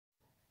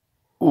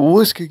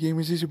What's good,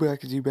 gamers? It's your boy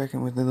TackidZ back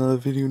in with another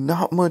video.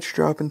 Not much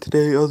dropping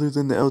today other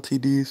than the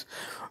LTDs,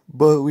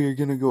 but we are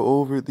going to go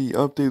over the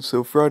updates.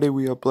 So Friday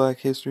we got Black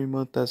History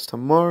Month, that's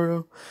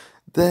tomorrow.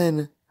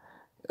 Then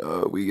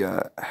we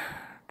got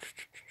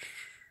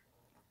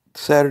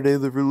Saturday,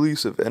 the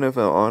release of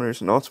NFL Honors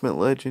and Ultimate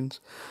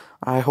Legends.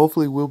 I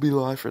hopefully will be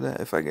live for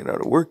that if I get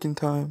out of work in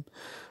time.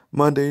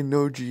 Monday,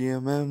 no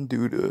GMM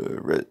due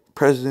to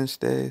President's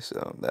Day,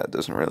 so that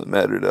doesn't really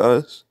matter to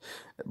us.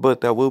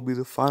 But that will be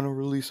the final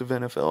release of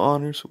NFL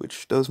Honors,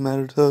 which does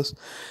matter to us.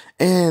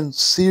 And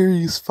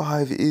Series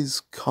 5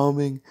 is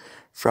coming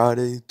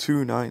Friday,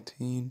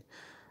 2/19.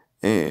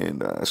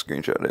 And I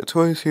screenshot that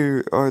twice.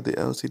 Here are the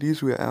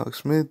LCDs. We got Alex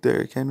Smith,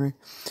 Derrick Henry,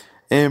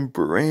 and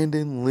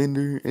Brandon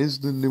Linder is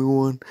the new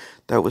one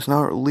that was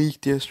not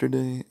leaked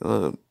yesterday.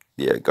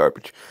 Yeah,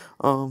 garbage.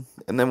 And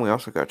then we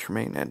also got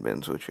Tremaine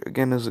Edmonds, which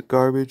again is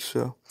garbage,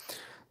 so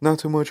not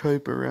too much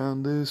hype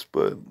around this,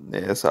 but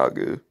yeah, it's all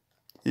good.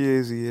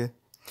 Yeah.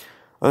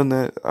 Other than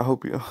that, I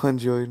hope you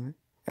enjoyed it.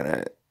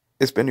 And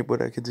it's been your boy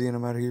thatkidzbusiness, and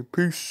I'm out of here.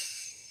 Peace.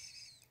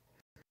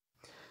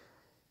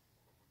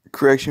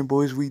 Correction,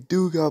 boys, we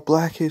do got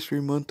Black History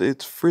Month.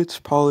 It's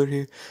FRITZ Pollard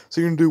here.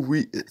 So you're going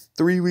to do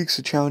 3 weeks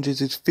of challenges.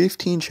 It's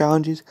 15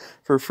 challenges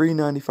for free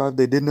 95.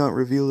 They did not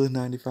reveal the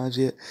 95s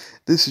yet.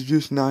 This is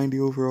just 90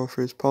 overall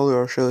FRITZ Pollard.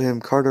 I'll show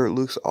him. Card art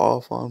looks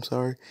awful. I'm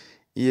sorry.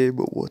 Yeah,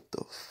 but what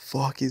the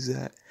fuck is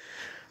that?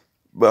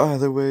 But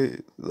either way,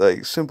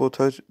 like simple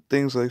touch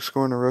things like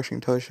scoring a rushing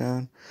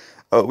touchdown.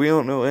 We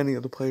don't know any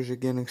of the players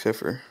again except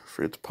for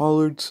FRITZ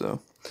Pollard,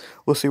 so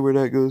we'll see where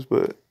that goes.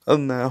 But other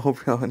than that, I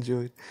hope y'all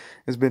enjoyed.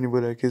 It's been your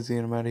boy thatkidzbusiness,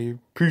 and I'm out of here.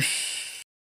 Peace.